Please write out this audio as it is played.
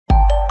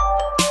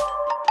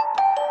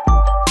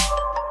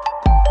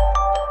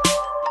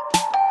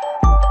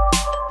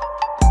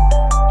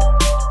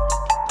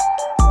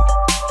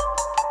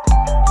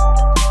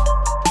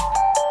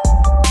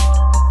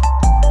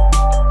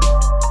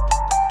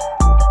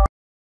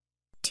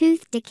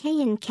Tooth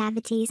decay and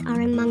cavities are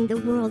among the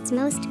world's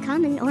most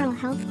common oral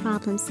health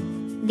problems.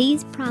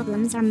 These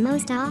problems are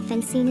most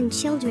often seen in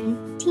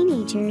children,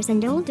 teenagers,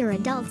 and older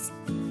adults.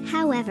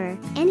 However,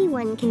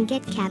 anyone can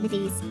get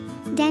cavities.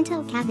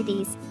 Dental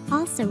cavities,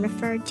 also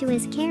referred to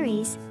as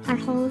caries, are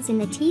holes in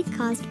the teeth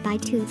caused by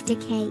tooth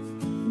decay.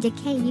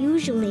 Decay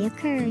usually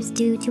occurs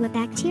due to a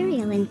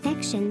bacterial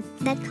infection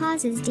that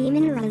causes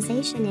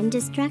demineralization and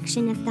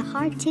destruction of the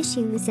hard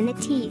tissues in the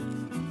teeth.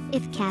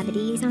 If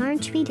cavities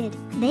aren't treated,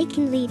 they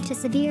can lead to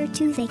severe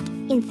toothache,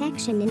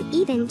 infection, and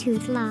even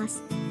tooth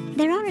loss.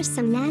 There are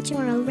some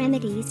natural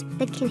remedies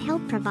that can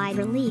help provide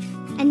relief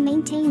and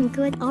maintain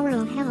good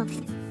oral health.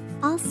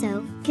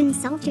 Also,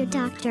 consult your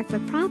doctor for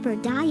proper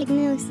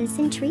diagnosis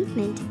and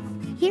treatment.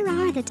 Here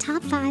are the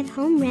top 5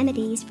 home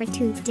remedies for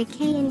tooth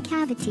decay and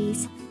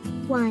cavities.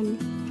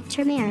 1.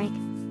 Turmeric.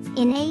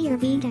 In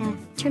Ayurveda,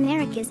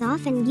 turmeric is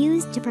often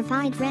used to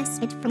provide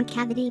respite from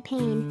cavity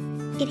pain.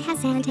 It has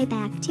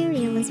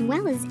antibacterial as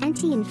well as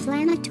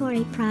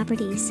anti-inflammatory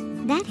properties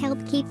that help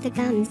keep the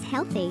gums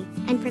healthy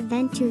and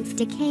prevent tooth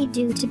decay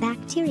due to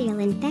bacterial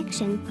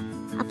infection.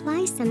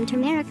 Apply some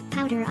turmeric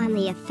powder on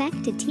the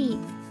affected teeth.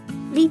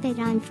 Leave it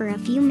on for a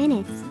few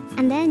minutes,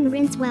 and then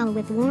rinse well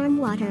with warm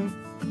water.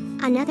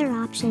 Another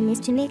option is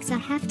to mix a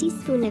half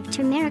teaspoon of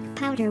turmeric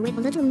powder with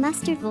a little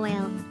mustard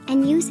oil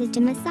and use it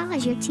to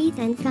massage your teeth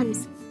and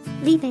gums.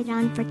 Leave it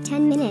on for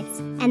 10 minutes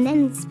and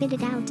then spit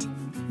it out.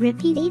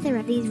 Repeat either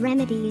of these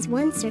remedies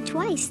once or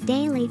twice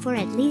daily for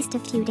at least a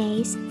few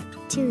days.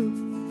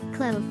 2.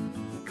 Clove.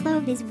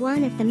 Clove is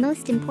one of the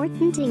most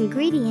important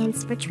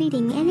ingredients for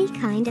treating any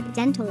kind of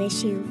dental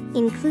issue,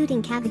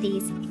 including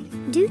cavities.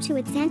 Due to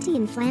its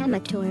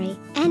anti-inflammatory,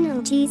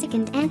 analgesic,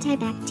 and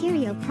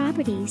antibacterial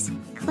properties,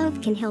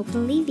 clove can help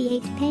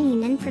alleviate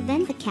pain and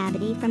prevent the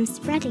cavity from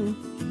spreading.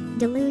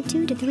 Dilute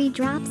 2 to 3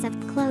 drops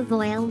of clove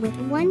oil with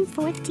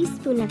 1/4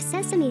 teaspoon of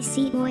sesame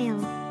seed oil.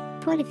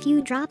 Put a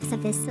few drops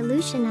of this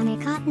solution on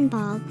a cotton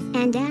ball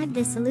and add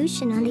the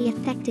solution on the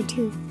affected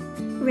tooth.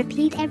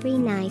 Repeat every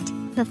night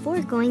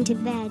before going to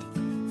bed.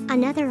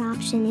 Another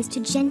option is to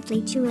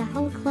gently chew a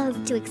whole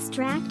clove to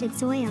extract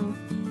its oil.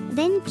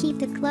 Then keep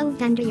the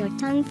clove under your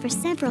tongue for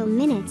several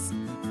minutes.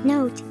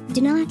 Note, do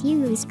not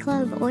use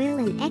clove oil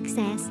in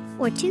excess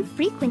or too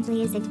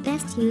frequently, as it's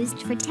best used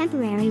for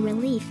temporary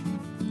relief.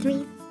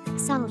 3.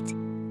 Salt.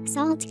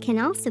 Salt can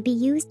also be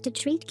used to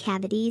treat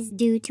cavities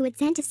due to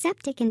its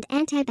antiseptic and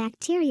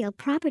antibacterial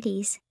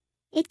properties.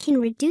 It can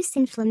reduce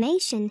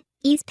inflammation,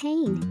 ease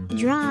pain,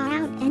 draw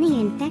out any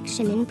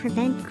infection, and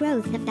prevent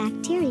growth of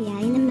bacteria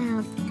in the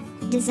mouth.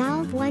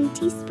 Dissolve 1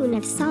 teaspoon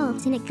of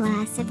salt in a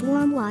glass of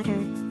warm water.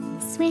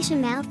 Swish a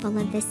mouthful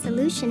of this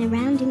solution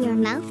around in your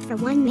mouth for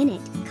 1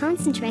 minute,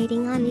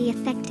 concentrating on the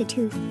affected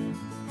tooth.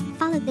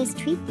 Follow this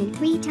treatment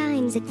 3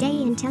 times a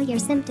day until your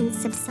symptoms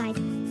subside.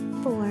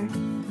 4.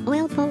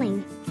 Oil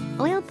pulling.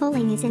 Oil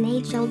pulling is an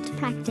age-old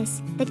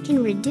practice that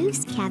can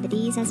reduce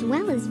cavities as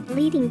well as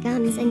bleeding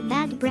gums and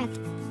bad breath.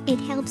 It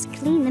helps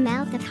clean the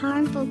mouth of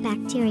harmful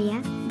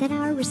bacteria that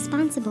are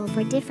responsible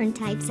for different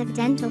types of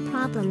dental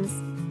problems.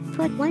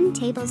 Put 1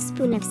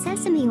 tablespoon of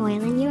sesame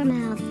oil in your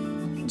mouth.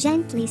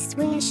 Gently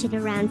swish it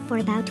around for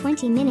about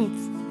 20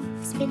 minutes.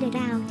 Spit it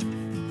out.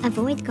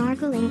 Avoid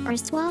gargling or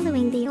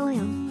swallowing the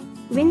oil.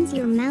 Rinse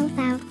your mouth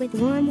out with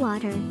warm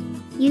water.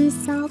 Use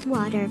salt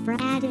water for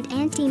added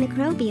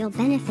antimicrobial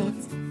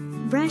benefits.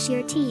 Brush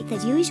your teeth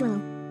as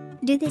usual.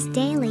 Do this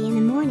daily in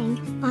the morning,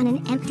 on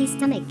an empty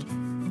stomach.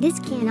 This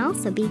can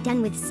also be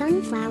done with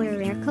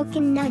sunflower or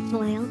coconut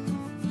oil.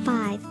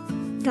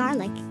 5.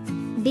 Garlic.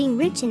 Being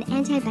rich in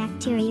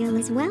antibacterial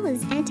as well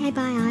as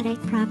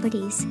antibiotic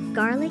properties,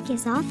 garlic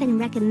is often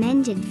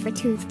recommended for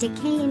tooth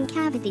decay and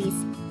cavities.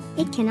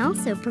 It can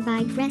also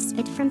provide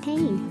respite from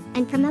pain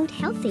and promote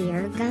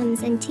healthier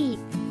gums and teeth.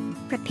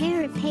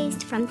 Prepare a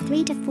paste from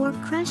 3 to 4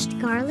 crushed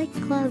garlic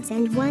cloves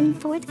and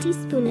 1/4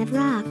 teaspoon of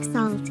rock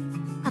salt.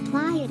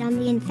 Apply it on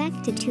the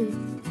infected tooth.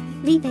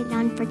 Leave it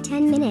on for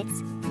 10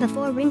 minutes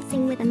before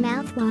rinsing with a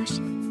mouthwash.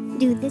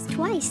 Do this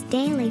twice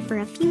daily for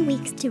a few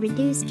weeks to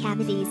reduce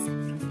cavities.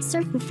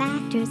 Certain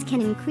factors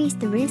can increase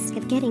the risk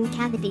of getting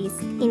cavities,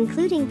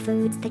 including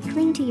foods that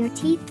cling to your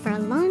teeth for a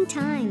long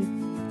time,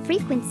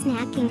 frequent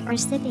snacking or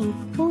sipping,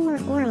 poor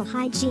oral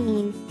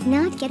hygiene,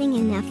 not getting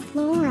enough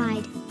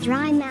fluoride,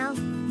 dry mouth,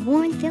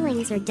 worn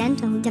fillings, or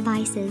dental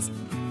devices.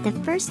 The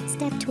first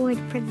step toward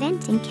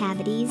preventing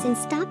cavities and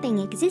stopping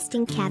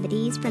existing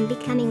cavities from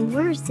becoming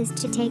worse is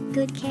to take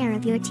good care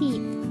of your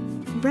teeth.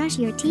 Brush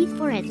your teeth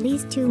for at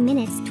least 2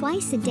 minutes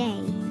twice a day,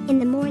 in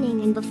the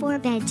morning and before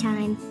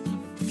bedtime.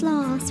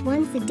 Floss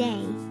once a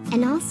day,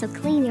 and also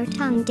clean your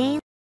tongue daily.